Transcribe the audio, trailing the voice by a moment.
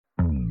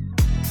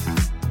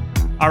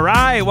All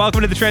right,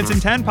 welcome to the Trends in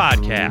 10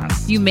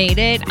 podcast. You made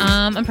it.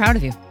 I'm proud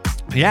of you.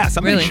 Yeah,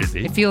 somebody Really, should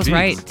be. it feels Jeez.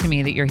 right to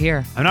me that you're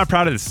here. I'm not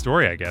proud of this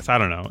story, I guess. I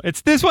don't know.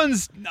 This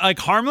one's like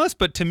harmless,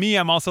 but to me,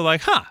 I'm also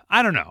like,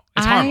 I don't know.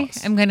 It's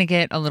harmless. I'm going to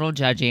get a little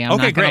judgy. I'm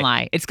Okay, not going great. to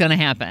lie. It's going to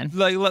happen.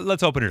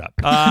 Let's open it up.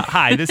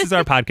 Hi, this is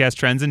our podcast,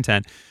 Trends in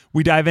 10.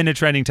 We dive into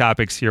trending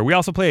topics here. We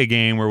also play a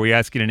game where we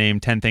ask you to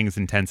name 10 things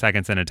in 10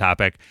 seconds in a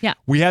topic. Yeah.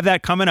 We have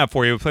that coming up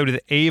for you. We played with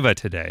Ava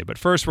today, but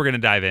first we're going to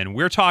dive in.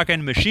 We're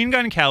talking Machine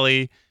Gun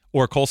Kelly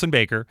or Colson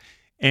Baker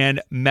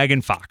and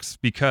Megan Fox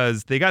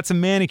because they got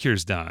some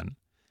manicures done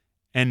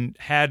and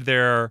had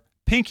their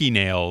pinky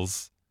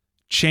nails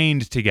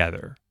chained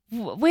together.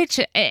 Which,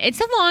 it's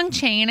a long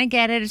chain. I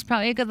get it. It's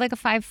probably a good, like a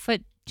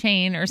 5-foot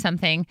chain or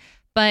something.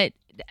 But,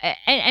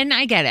 and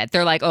I get it.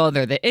 They're like, oh,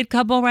 they're the it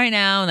couple right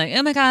now. And like,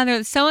 oh my God,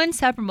 they're so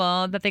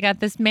inseparable that they got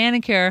this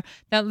manicure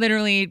that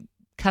literally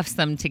cuffs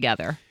them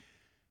together.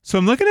 So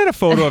I'm looking at a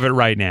photo of it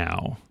right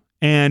now.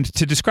 And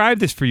to describe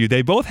this for you,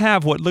 they both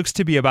have what looks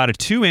to be about a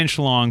 2-inch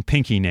long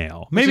pinky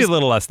nail. Maybe a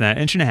little less than that,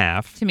 1.5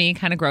 inches. To me,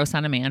 kind of gross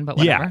on a man, but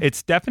whatever. Yeah,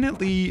 it's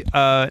definitely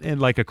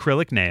like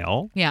acrylic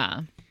nail.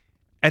 Yeah.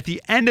 At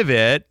the end of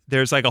it,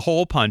 there's like a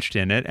hole punched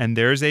in it, and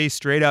there's a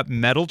straight up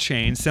metal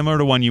chain similar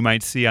to one you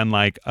might see on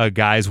like a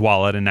guy's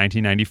wallet in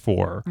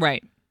 1994.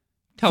 Right.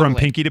 Totally. From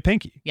pinky to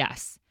pinky.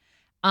 Yes.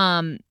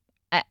 And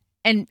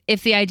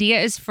if the idea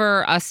is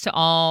for us to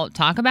all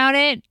talk about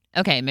it,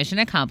 okay, mission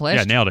accomplished.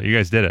 Yeah, nailed it. You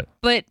guys did it.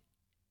 But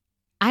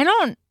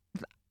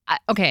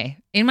okay,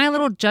 in my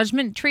little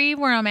judgment tree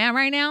where I'm at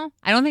right now,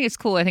 I don't think it's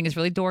cool. I think it's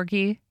really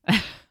dorky.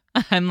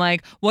 I'm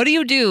like, what do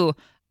you do?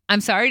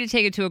 I'm sorry to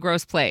take it to a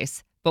gross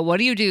place, but what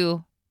do you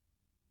do?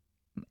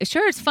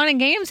 Sure, it's fun and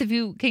games if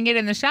you can get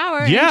in the shower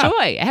and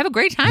enjoy. Have a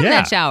great time in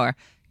that shower.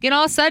 Get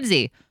all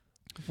sudsy.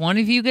 If one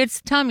of you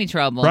gets tummy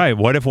trouble. Right.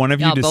 What if one of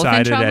you Y'all both in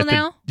decided trouble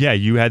now?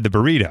 you had the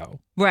burrito.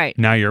 Right.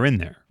 Now you're in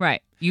there.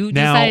 Right. You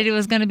Now- decided it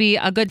was going to be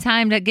a good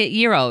time to get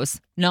gyros.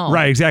 No.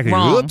 Right, exactly.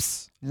 Wrong.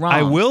 Whoops. Wrong.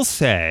 I will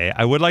say,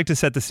 I would like to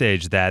set the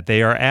stage that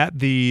they are at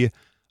the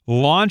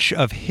launch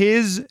of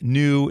his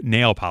new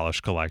nail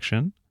polish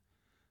collection,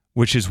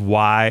 which is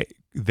why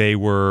they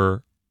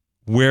were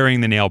wearing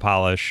the nail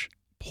polish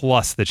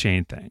plus the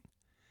chain thing.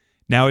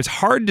 Now, it's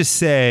hard to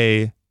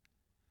say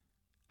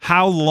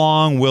how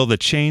long will the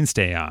chain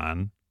stay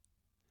on,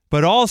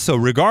 but also,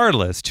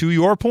 regardless, to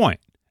your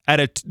point,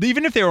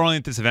 even if they were only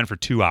at this event for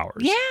 2 hours.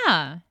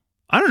 Yeah.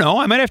 I don't know.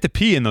 I might have to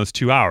pee in those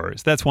 2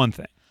 hours. That's one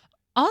thing.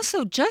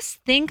 Also, just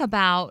think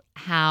about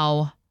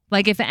how,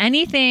 like, if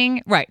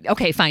anything, right,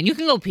 okay, fine, you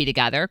can go pee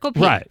together. Go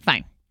pee. Right.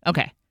 Fine.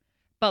 Okay.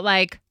 But,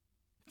 like,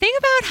 think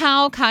about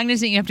how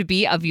cognizant you have to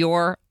be of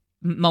your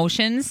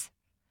motions.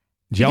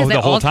 Yeah, Because the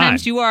at whole all time.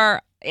 times you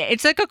are,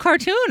 it's like a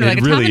cartoon, or It like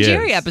a Tom really and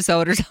Jerry is.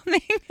 episode or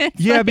something. It's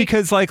Yeah, like,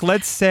 because like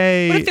let's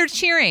say what if they're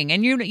cheering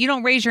and you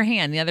don't raise your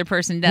hand, the other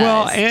person does?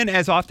 well, and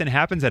as often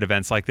happens at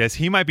events like this,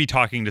 he might be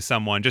talking to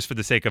someone just for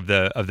the sake of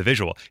the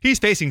visual. He's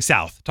facing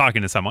south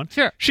talking to someone.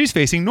 Sure. She's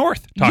facing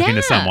north talking to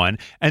Yeah. someone.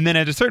 And then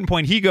at a certain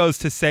point he goes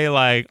to say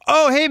like,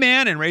 "Oh, hey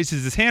man," and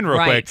raises his hand real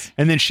Right. quick,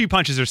 and then she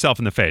punches herself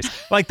in the face.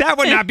 Like that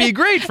would not be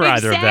great for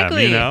either of them,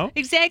 you know?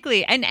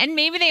 Exactly. And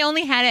maybe they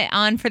only had it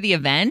on for the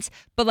event,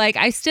 but like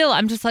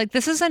I'm just like,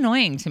 this is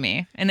annoying to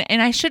me. And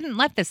I shouldn't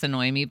let this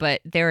annoy me,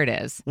 but there it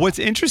is. What's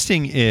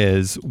interesting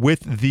is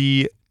with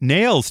the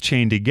nails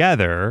chained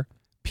together,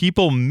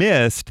 people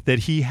missed that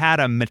he had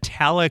a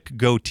metallic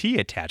goatee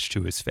attached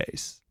to his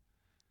face.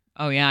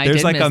 Oh yeah, I There's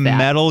did like miss a that.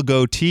 metal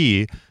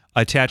goatee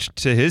attached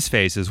to his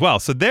face as well.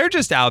 So they're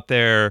just out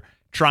there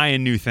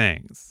trying new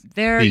things.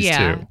 These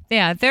two.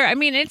 I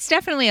mean, it's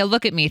definitely a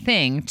look at me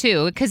thing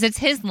too, because it's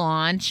his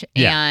launch,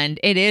 Yeah. and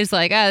it is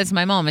like, oh, this is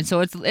my moment, so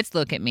it's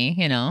look at me,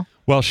 you know.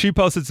 Well, she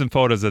posted some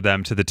photos of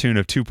them to the tune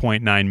of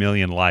 2.9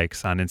 million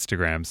likes on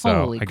Instagram. So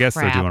Holy I guess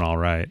crap. they're doing all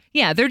right.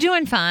 Yeah, they're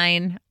doing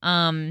fine.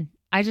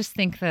 I just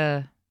think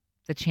the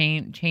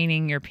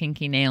chaining your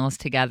pinky nails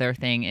together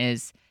thing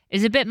is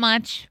a bit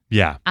much.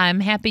 Yeah. I'm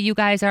happy you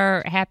guys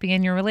are happy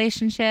in your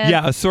relationship.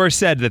 Yeah, a source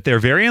said that they're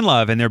very in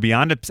love and they're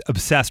beyond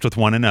obsessed with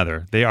one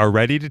another. They are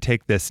ready to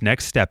take this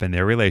next step in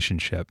their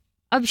relationship,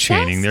 Obsessed?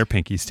 chaining their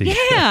pinkies together.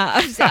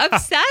 Yeah,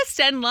 obsessed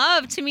and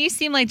love to me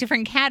seem like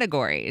different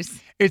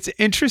categories. It's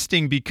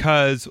interesting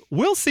because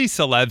we'll see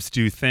celebs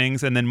do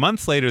things and then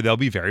months later they'll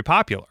be very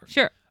popular.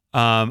 Sure.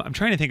 I'm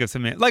trying to think of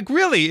something like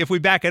really, if we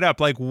back it up,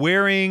 like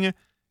wearing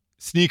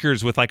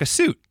sneakers with like a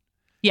suit.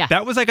 Yeah.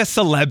 That was like a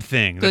celeb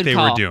thing that Good they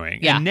call. were doing.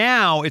 Yeah. And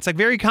now it's like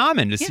very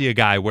common to see a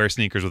guy wear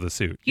sneakers with a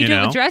suit. You do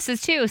know? it with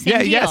dresses too. Same Yeah,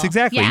 deal. yes,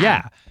 exactly.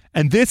 Yeah.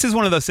 And this is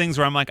one of those things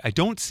where I'm like, I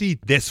don't see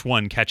this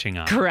one catching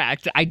on.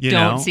 Correct. I You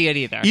don't know? see it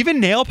either. Even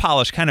nail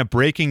polish kind of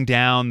breaking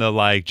down the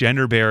like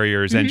gender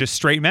barriers and just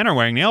straight men are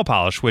wearing nail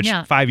polish, which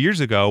Yeah. 5 years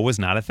ago was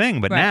not a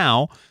thing. But Right.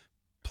 now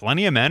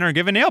plenty of men are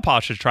giving nail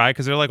polish a try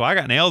because they're like, well, I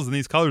got nails and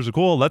these colors are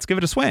cool. Let's give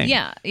it a swing.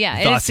 Yeah.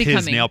 Thus It's his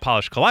becoming. nail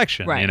polish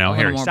collection. Right, You know, a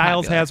little Harry more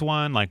Styles popular. has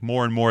one. Like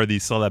more and more of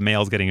these celeb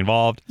males getting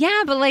involved.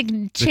 Yeah, but like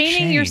chaining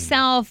chain.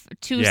 yourself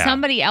to Yeah.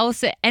 somebody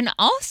else, and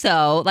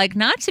also like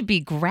not to be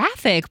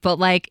graphic, but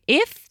like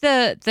if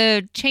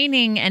the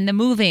chaining and the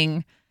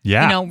moving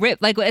Yeah. Rip.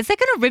 Like, is that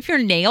going to rip your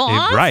nail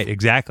off? Right,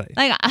 exactly.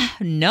 Like,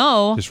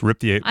 no. Just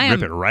rip it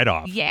right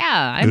off.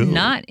 Yeah, I'm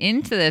not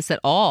into this at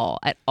all.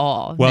 At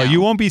all. Well, no.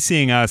 you won't be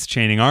seeing us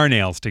chaining our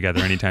nails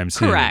together anytime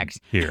soon. Correct.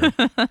 Here.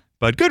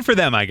 But good for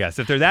them, I guess.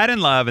 If they're that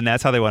in love and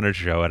that's how they wanted to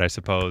show it, I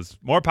suppose,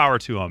 more power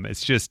to them.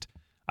 It's just,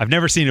 I've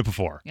never seen it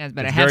before. You guys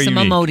better It's have very some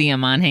unique.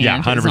 Imodium on hand.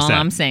 Yeah, 100%. Is all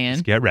I'm saying.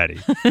 Just get ready.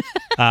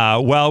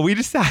 Well, we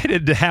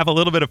decided to have a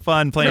little bit of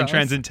fun playing Gross.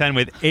 Trends in 10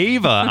 with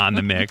Ava on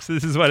the mix.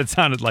 This is what it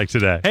sounded like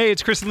today. Hey,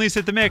 it's Chris and Lisa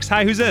at the mix.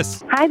 Hi, who's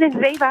this? Hi, this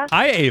is Ava.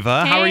 Hi,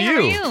 Ava. How are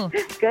Hey, you?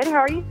 Good, how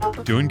are you?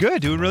 Doing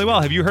good. Doing really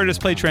well. Have you heard us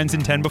play Trends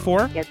in 10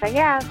 before? Yes, I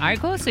have. All right,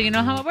 cool. So you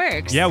know how it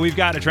works. Yeah, we've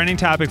got a trending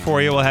topic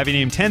for you. We'll have you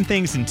name 10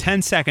 things in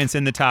 10 seconds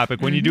in the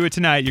topic. When you do it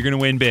tonight, you're going to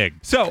win big.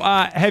 So,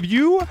 have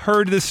you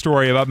heard this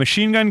story about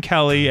Machine Gun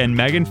Kelly and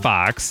Megan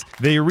Fox?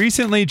 They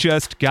recently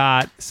just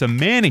got some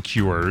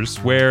manicures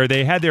where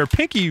they had their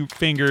pinky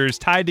fingers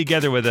tied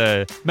together with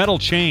a metal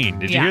chain.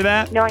 Did you Yeah. hear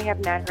that? No, I have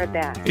not heard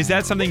that. Is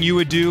that something you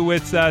would do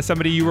with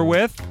somebody you were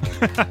with?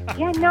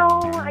 Yeah, no,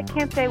 I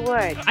can't say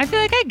would. I feel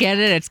like I get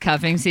it. It's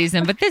cuffing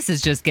season, but this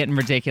is just getting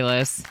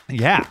ridiculous.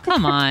 Yeah.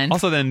 Come on.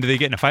 Also, then do they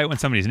get in a fight when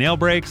somebody's nail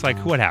breaks? Like,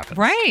 what happens?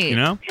 Right. You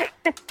know?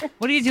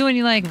 What do you do when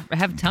you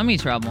have tummy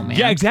trouble, man?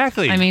 Yeah,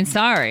 exactly. I mean,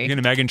 sorry. You're going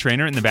to Megan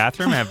Trainor in the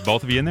bathroom, have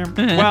both of you in there?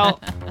 Well,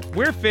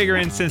 we're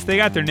figuring since they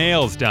got their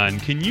nails done,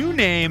 can you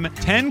name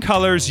 10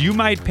 colors you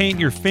might paint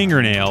your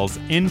fingernails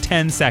in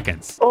 10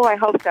 seconds? Oh, I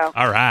hope so.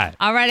 All right.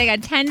 All right, I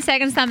got 10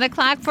 seconds on the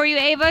clock for you,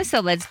 Ava.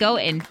 So let's go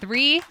in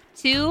 3,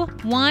 2,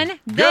 1,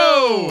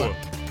 Go!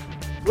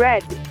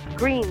 Red,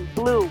 green,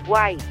 blue,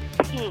 white,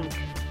 pink,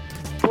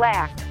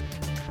 black,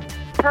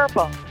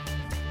 purple,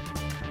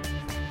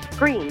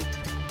 green,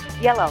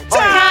 yellow, orange.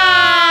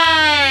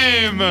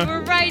 Time! You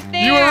were right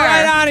there. You were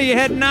right on it. You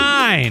had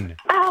 9.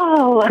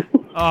 Oh,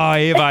 Oh,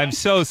 Ava, I'm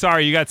so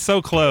sorry. You got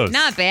so close.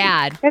 Not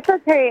bad. it's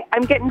okay.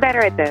 I'm getting better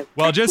at this.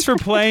 Well, just for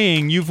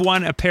playing, you've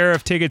won a pair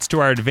of tickets to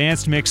our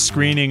advanced mix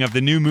screening of the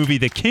new movie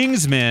The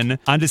Kingsman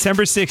on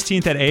December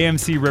 16th at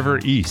AMC River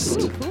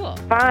East. Cool.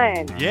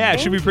 Fun. Yeah, it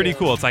should be Thank pretty you.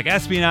 cool. It's like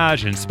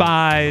espionage and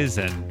spies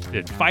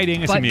and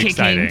fighting. It's going to be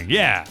Butt-kicking. exciting.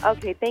 Yeah.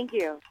 Okay, thank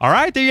you. All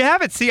right, there you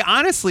have it. See,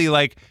 honestly,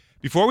 like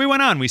before we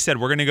went on, we said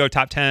we're going to go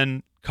top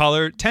 10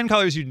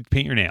 colors you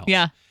paint your nails.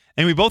 Yeah.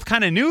 And we both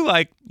kind of knew,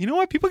 like, you know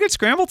what? People get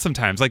scrambled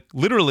sometimes. Like,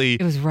 literally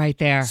It was right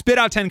there. spit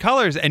out 10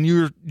 colors and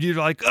you're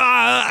like,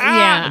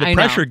 Yeah, the I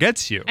pressure know.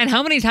 gets you. And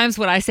how many times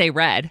would I say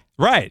red?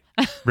 Right.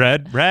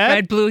 Red.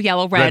 Red, blue,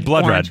 yellow, red,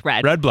 blood, orange,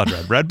 red. Red blood,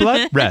 red. Red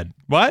blood, red.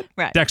 What?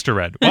 Red. Dexter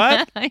red.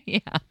 What? Yeah.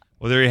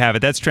 Well, there you have it.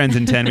 That's Trends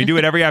in 10. We do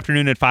it every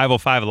afternoon at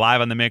 5:05 live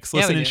on the mix.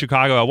 Yeah, Listen we in do.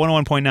 Chicago at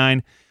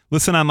 101.9.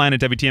 Listen online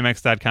at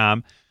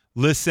WTMX.com.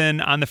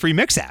 Listen on the free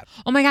Mix app.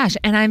 Oh my gosh.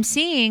 And I'm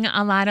seeing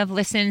a lot of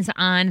listens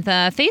on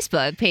the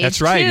Facebook page.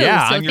 That's right. Too,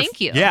 Yeah. So on your- thank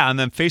you. Yeah. On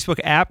the Facebook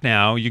app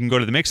now, you can go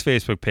to the Mix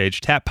Facebook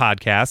page, tap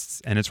podcasts,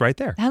 and it's right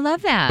there. I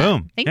love that.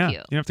 Boom. Thank Yeah. you.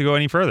 You don't have to go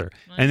any further.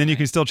 And then you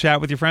can still chat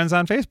with your friends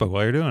on Facebook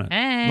while you're doing it.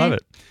 Hey. Love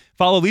it.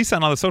 Follow Lisa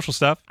on all the social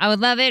stuff. I would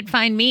love it.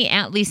 Find me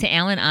at Lisa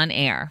Allen on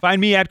air.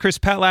 Find me at Chris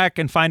Petlak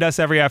and find us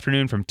every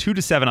afternoon from 2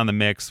 to 7 on the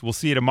Mix. We'll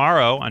see you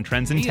tomorrow on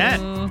Trends in 10.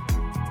 You.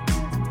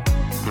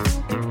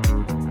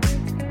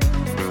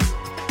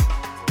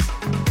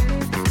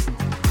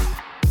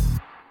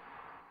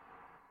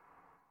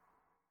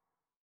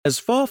 As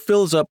fall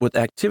fills up with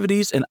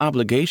activities and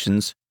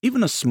obligations,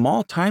 even a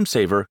small time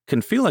saver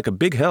can feel like a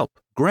big help.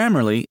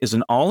 Grammarly is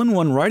an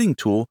all-in-one writing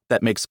tool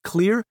that makes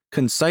clear,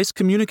 concise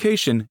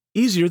communication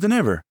easier than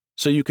ever,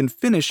 so you can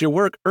finish your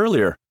work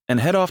earlier and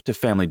head off to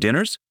family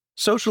dinners,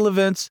 social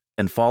events,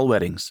 and fall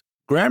weddings.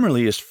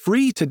 Grammarly is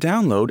free to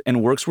download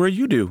and works where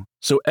you do,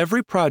 so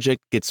every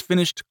project gets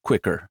finished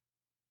quicker.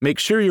 Make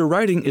sure your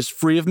writing is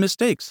free of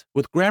mistakes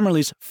with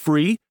Grammarly's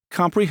free,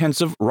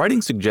 comprehensive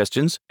writing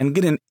suggestions and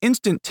get an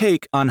instant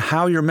take on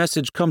how your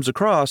message comes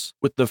across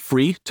with the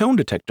free tone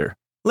detector.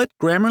 Let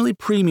Grammarly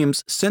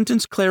Premium's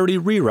sentence clarity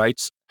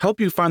rewrites help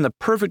you find the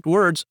perfect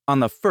words on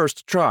the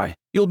first try.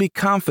 You'll be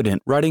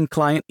confident writing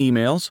client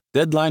emails,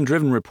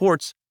 deadline-driven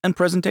reports, and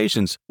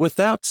presentations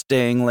without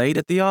staying late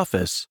at the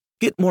office.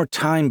 Get more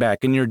time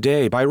back in your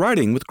day by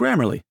writing with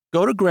Grammarly.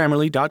 Go to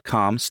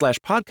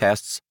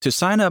Grammarly.com/podcasts to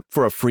sign up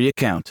for a free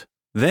account.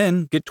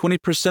 Then get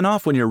 20%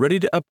 off when you're ready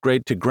to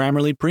upgrade to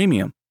Grammarly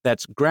Premium.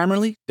 That's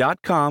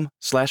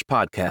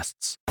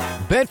Grammarly.com/podcasts.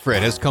 Betfred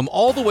has come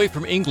all the way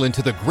from England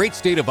to the great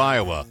state of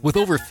Iowa. With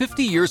over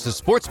 50 years of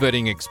sports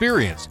betting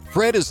experience,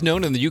 Fred is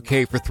known in the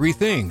UK for 3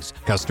 things: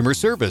 customer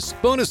service,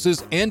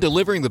 bonuses, and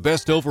delivering the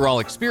best overall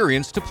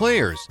experience to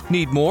players.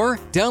 Need more?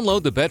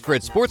 Download the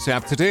Betfred Sports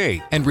app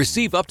today and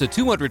receive up to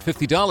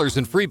 $250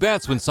 in free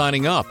bets when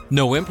signing up.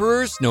 No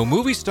emperors, no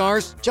movie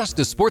stars, just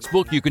a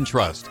sportsbook you can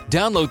trust.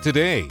 Download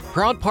today.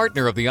 Proud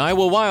partner of the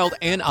Iowa Wild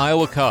and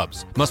Iowa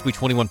Cubs. Must be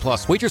 21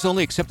 plus. Wagers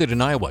only accepted in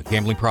Iowa.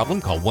 Gambling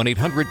problem? Call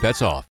 1-800-BETS-OFF.